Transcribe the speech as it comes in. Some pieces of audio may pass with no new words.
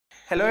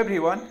Hello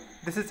everyone,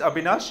 this is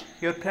Abinash,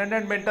 your friend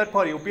and mentor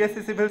for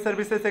UPSC Civil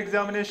Services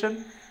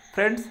examination.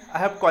 Friends, I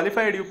have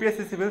qualified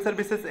UPSC Civil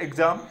Services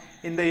exam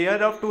in the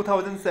year of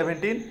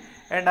 2017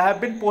 and I have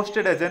been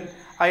posted as an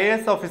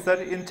IAS officer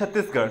in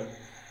Chhattisgarh.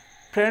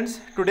 Friends,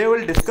 today we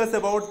will discuss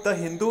about the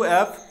Hindu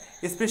app,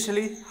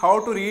 especially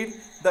how to read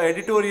the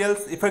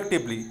editorials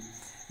effectively.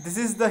 This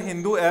is the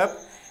Hindu app.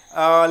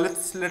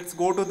 Let's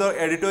go to the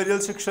editorial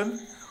section.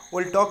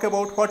 We'll talk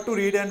about what to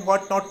read and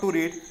what not to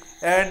read,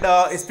 and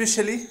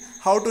especially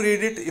how to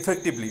read it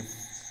effectively.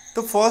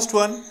 The first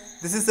one,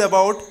 this is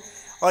about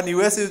on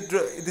US.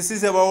 This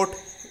is about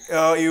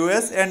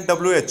US and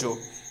WHO.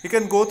 You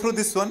can go through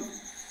this one.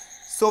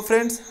 So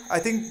friends, I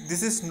think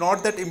this is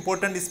not that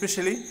important,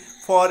 especially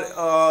for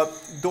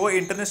though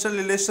international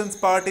relations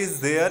part is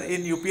there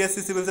in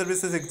UPSC Civil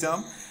Services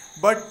exam,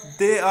 but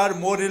they are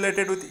more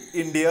related with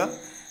India.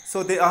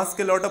 So they ask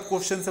a lot of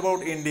questions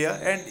about India,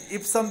 and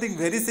if something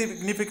very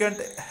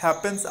significant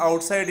happens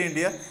outside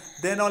India,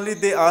 then only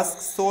they ask.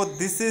 So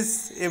this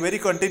is a very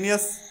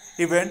continuous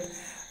event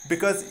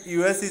because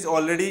US is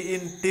already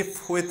in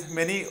tiff with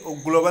many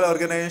global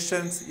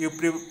organizations.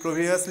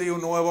 Previously you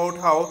know about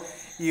how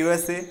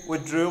USA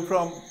withdrew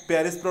from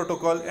Paris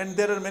Protocol, and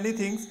there are many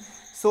things.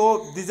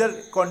 So these are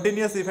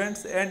continuous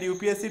events, and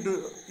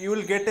UPSC you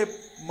will get a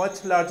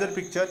much larger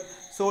picture.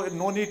 So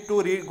no need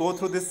to go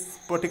through this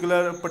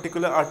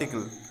particular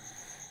article.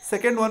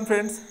 Second one,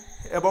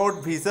 friends,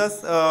 about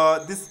visas.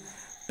 This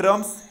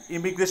Trump's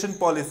immigration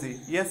policy.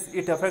 Yes,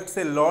 it affects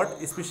a lot,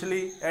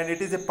 especially, and it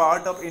is a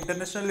part of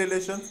international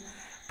relations.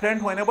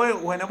 Friend,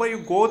 whenever you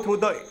go through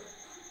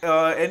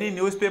the any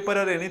newspaper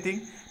or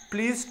anything,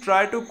 please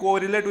try to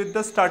correlate with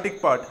the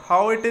static part,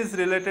 how it is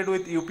related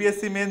with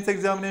UPSC mains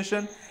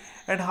examination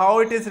and how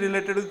it is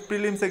related with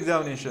prelims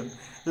examination.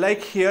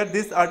 Like here,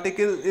 this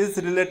article is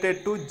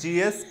related to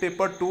GS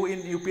paper 2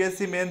 in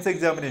UPSC mains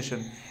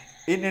examination.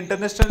 In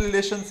international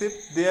relationship,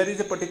 there is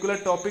a particular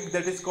topic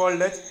that is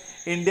called as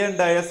Indian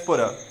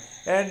diaspora,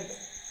 and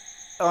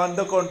on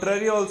the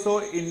contrary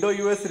also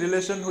Indo-US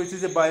relation, which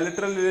is a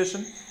bilateral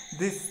relation,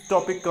 this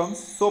topic comes.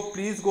 So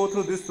please go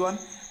through this one.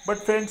 But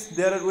friends,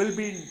 there will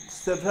be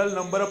several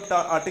number of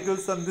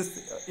articles on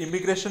this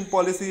immigration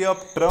policy of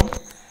Trump,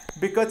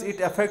 because it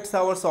affects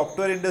our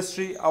software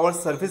industry, our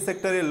service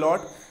sector a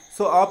lot.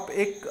 So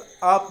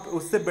आप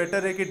उससे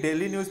better है कि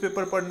daily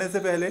newspaper पढ़ने से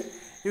पहले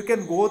you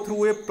can go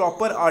through a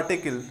proper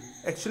article.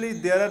 Actually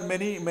there are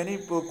many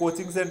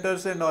coaching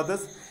centers and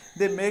others,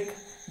 they make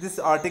this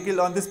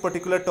article on this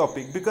particular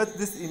topic, because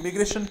this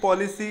immigration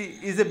policy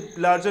is a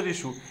larger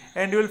issue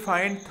and you will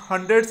find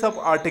hundreds of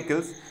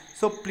articles.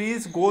 So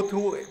please go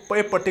through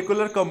a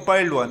particular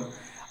compiled one.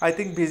 I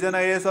think Vision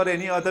IAS or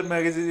any other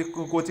magazine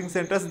coaching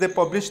centers, they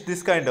publish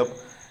this kind of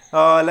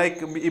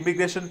like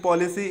immigration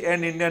policy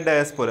and Indian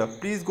diaspora.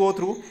 Please go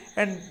through,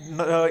 and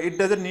it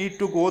doesn't need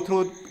to go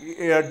through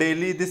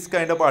daily this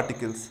kind of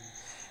articles.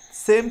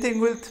 Same thing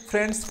with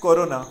friends,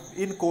 Corona.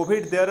 In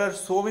COVID, there are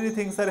so many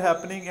things are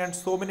happening, and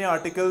so many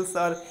articles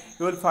are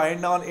you will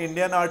find on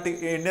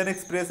Indian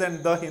Express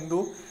and the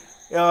Hindu.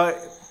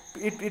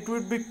 It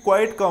would be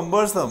quite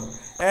cumbersome,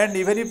 and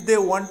even if they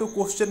want to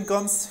question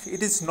comes,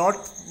 it is not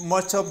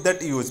much of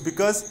that use,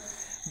 because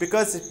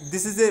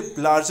this is a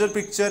larger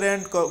picture,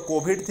 and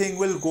COVID thing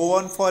will go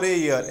on for a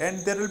year, and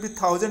there will be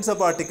thousands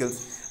of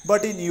articles.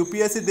 But in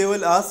UPSC they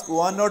will ask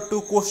one or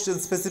two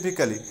questions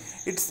specifically.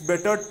 It's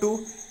better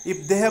to,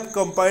 if they have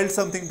compiled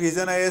something,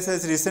 Vision IAS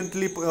has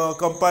recently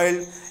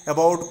compiled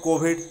about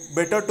COVID,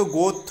 better to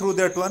go through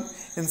that one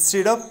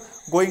instead of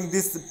going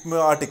these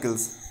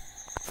articles.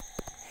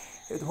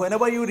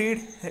 Whenever you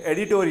read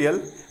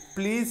editorial,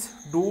 please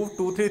do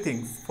 2-3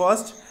 things.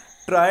 First,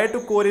 try to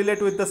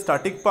correlate with the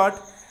static part,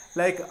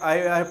 like I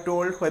have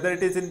told, whether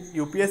it is in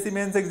UPSC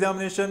mains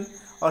examination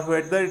or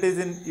whether it is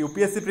in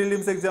UPSC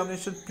prelims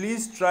examination,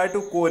 please try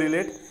to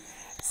correlate.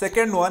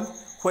 Second one,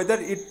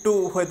 whether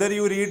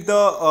you read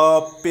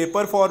the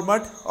paper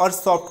format or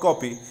soft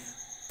copy.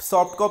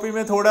 Soft copy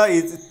में थोड़ा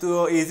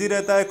easy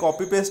रहता है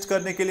copy paste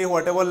करने के लिए,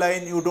 whatever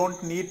line you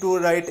don't need to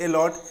write a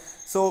lot,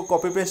 so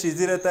copy paste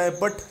easy रहता है.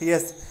 But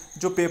yes,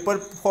 जो पेपर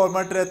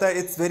फॉर्मेट रहता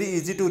है it's very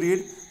easy to read,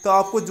 तो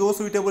आपको जो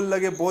suitable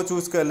लगे वो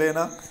चूज़ कर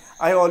लेना.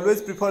 I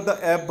always prefer the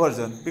app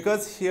version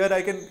because here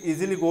I can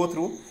easily go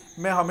through.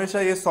 मैं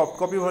हमेशा ये सॉफ्ट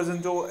कॉपी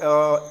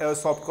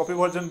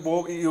वर्जन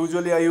वो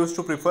usually I used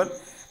to prefer,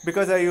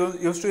 because I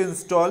used to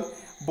install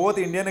both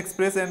Indian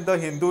Express and the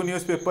Hindu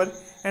newspaper,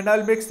 and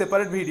I'll make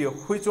separate video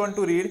which one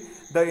to read.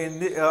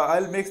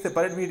 I'll make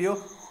separate video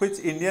which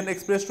Indian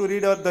Express to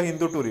read or the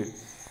Hindu to read.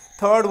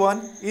 Third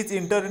one is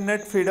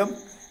internet freedom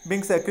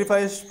being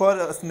sacrificed for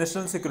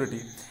national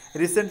security.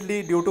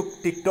 Recently, due to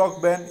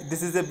TikTok ban,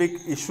 this is a big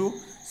issue.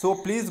 So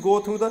please go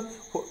through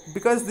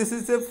because this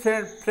is a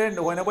friend.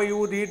 Whenever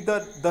you read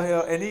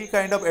the any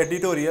kind of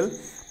editorial,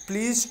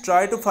 please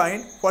try to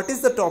find what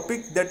is the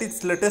topic that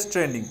is latest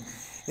trending.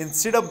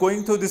 Instead of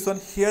going through this one,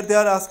 here they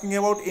are asking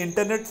about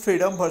internet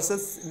freedom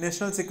versus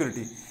national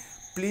security.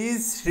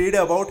 Please read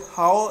about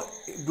how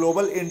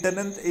global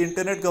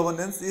internet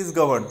governance is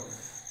governed.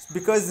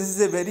 because this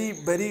is a very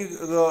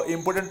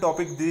important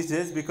topic these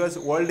days, because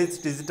world is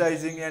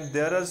digitizing and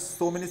there are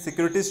so many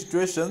security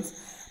situations.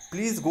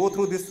 Please go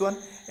through this one,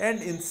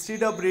 and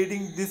instead of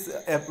reading this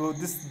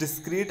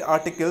discrete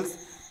articles,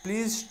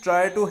 please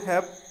try to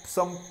have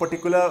some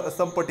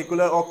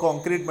particular or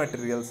concrete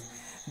materials.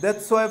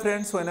 That's why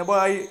friends, whenever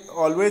I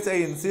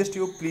insist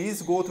you,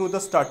 please go through the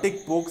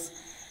static books.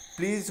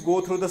 Please go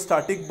through the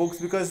static books,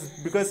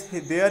 because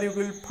there you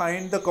will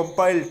find the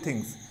compiled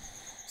things.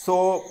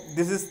 So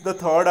this is the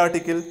third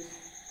article.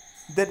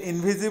 Then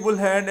invisible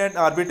hand and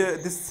arbiter,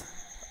 this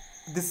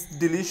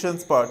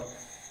deletions part.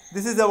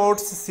 This is about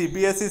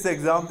CBSE's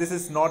exam. This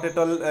is not at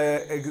all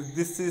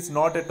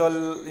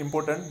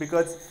important,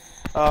 because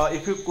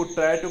if you could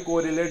try to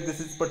correlate, this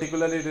is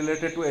particularly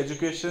related to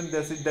education.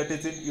 That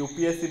is in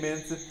UPSC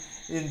mains,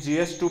 in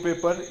GS2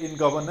 paper in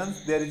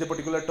governance there is a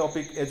particular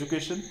topic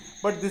education,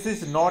 but this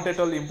is not at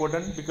all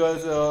important,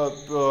 because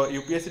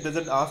UPSC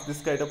doesn't ask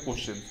this kind of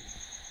questions.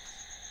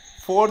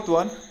 Fourth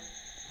one,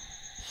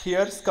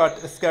 here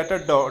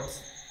scattered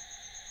dots.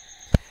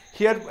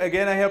 Here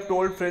again I have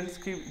told friends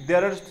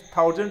there are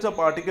thousands of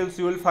articles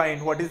you will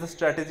find. What is the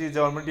strategy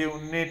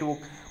Germany took?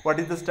 What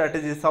is the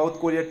strategy South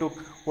Korea took?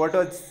 What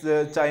was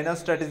China's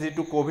strategy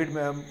to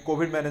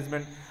COVID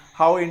management?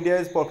 How India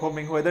is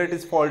performing, whether it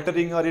is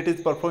faltering or it is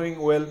performing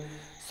well.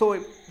 So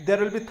there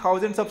will be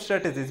thousands of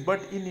strategies,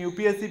 but in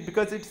UPSC,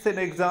 because it's an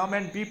exam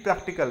and be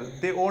practical,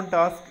 they won't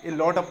ask a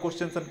lot of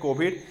questions on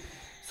COVID.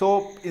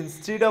 So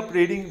instead of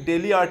reading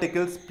daily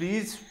articles,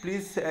 please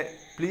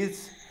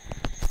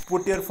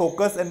put your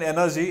focus and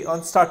energy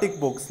on static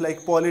books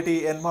like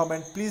polity,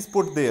 environment. Please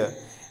put there,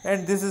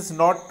 and this is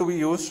not to be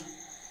used.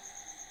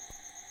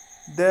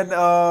 Then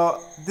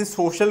this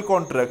social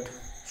contract.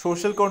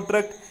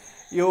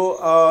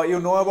 You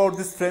know about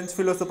this French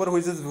philosopher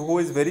who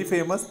is very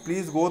famous.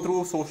 Please go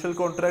through social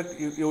contract.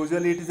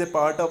 Usually it is a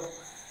part of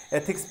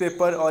ethics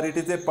paper, or it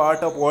is a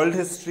part of world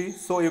history,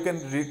 so you can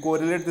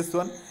correlate this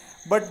one.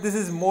 But this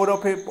is more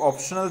of a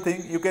optional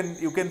thing. You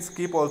can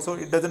skip also.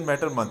 It doesn't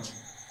matter much.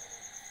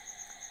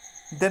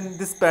 Then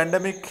this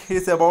pandemic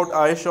is about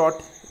eye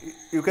shot.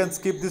 You can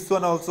skip this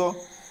one also.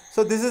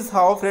 So this is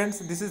how, friends,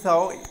 this is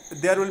how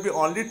there will be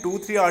only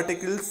 2-3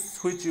 articles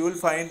which you will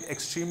find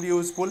extremely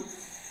useful,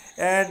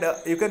 and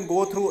you can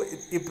go through.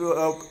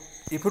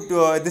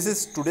 This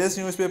is today's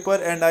newspaper,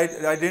 and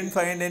I didn't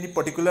find any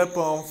particular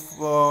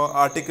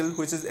article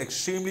which is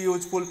extremely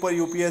useful for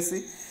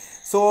UPSC.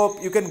 So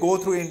you can go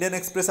through Indian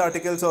Express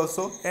articles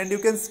also, and you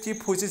can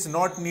skip which is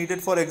not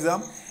needed for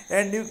exam,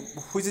 and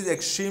which is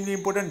extremely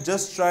important.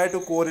 Just try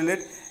to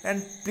correlate,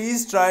 and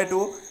please try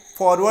to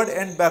forward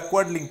and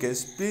backward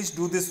linkage. Please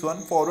do this one.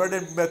 Forward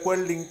and backward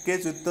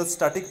linkage with the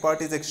static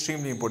part is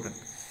extremely important.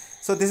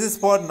 So this is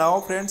for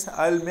now, friends.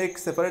 I'll make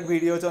separate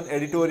videos on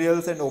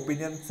editorials and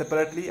opinions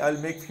separately. I'll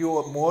make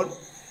few more,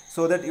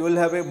 so that you will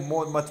have a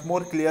much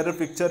more clearer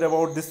picture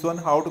about this one,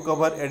 how to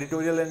cover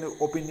editorial and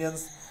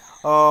opinions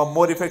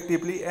more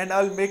effectively. And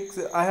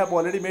I have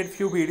already made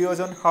few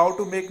videos on how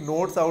to make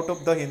notes out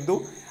of the Hindu.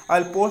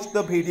 I'll post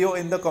the video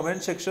in the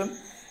comment section,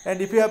 and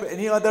if you have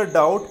any other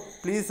doubt,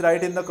 please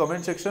write in the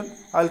comment section.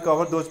 I'll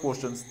cover those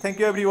portions. Thank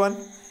you everyone.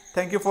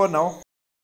 Thank you for now.